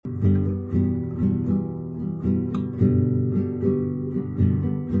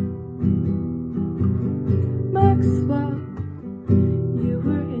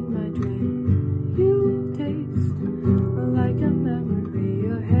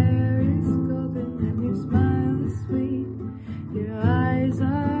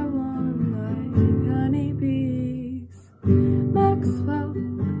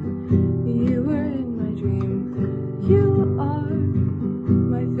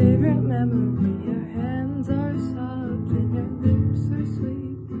memory. Your hands are soft and your lips are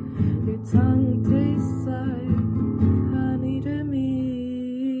sweet. Your tongue tastes like honey to me.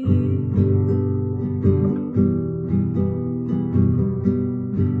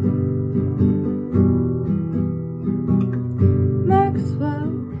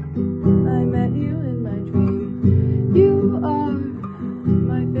 Maxwell, I met you in my dream. You are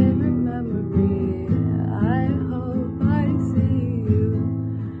my favorite memory. I hope I see you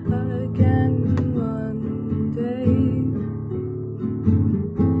again one day.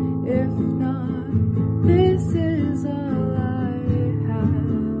 If not, this is all I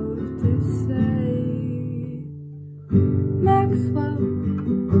have to say. Maxwell,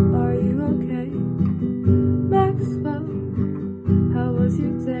 are you okay? Maxwell, how was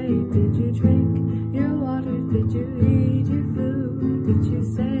your day? Did you drink your water? Did you eat your food? Did you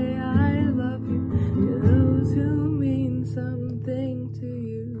say I love you to those who mean something to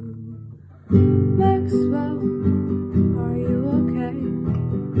you? Maxwell, are you okay?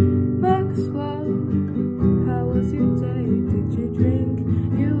 Maxwell, how was your day? Did you drink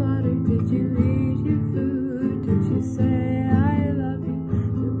your water? Did you eat your food? Did you say I love you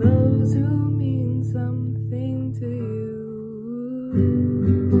to those who mean something to you?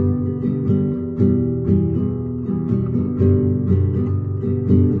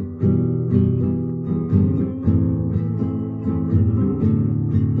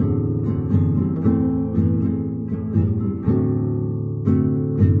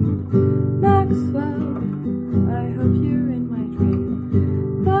 Maxwell, I hope you're in my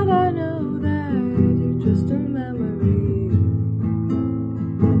dream, but I know that you're just a memory.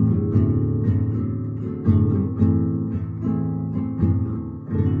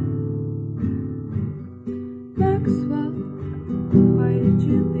 Maxwell, why did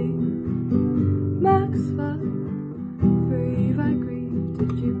you leave? Maxwell, for you I grieve.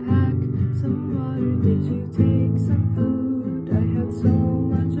 Did you pack some water? Did you take some food? I had so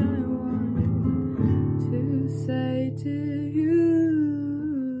much I wanted to say to you.